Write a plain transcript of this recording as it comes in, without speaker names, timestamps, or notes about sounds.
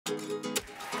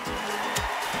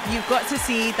You've got to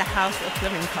see the House of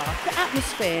Flamenka. The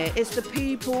atmosphere, it's the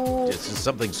people. There's just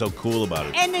something so cool about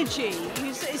it. Energy,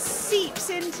 it seeps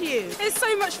into you. It's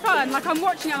so much fun. Like, I'm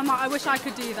watching it and I'm like, I wish I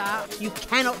could do that. You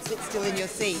cannot sit still in your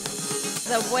seat.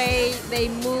 The way they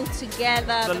move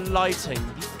together. The lighting,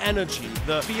 the energy,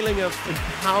 the feeling of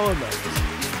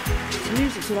empowerment. It's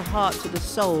music to the heart, to the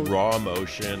soul. Raw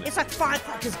emotion. It's like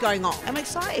firecrackers going off. I'm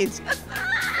excited.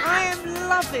 I am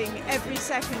loving every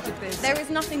second of this. There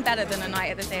is nothing better than a night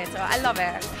at the theatre. I love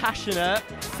it. Passionate,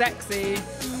 sexy,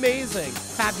 amazing.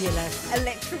 Fabulous.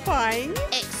 Electrifying.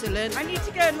 Excellent. I need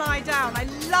to go and lie down. I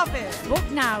love it. Book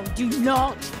now. Do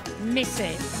not miss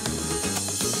it.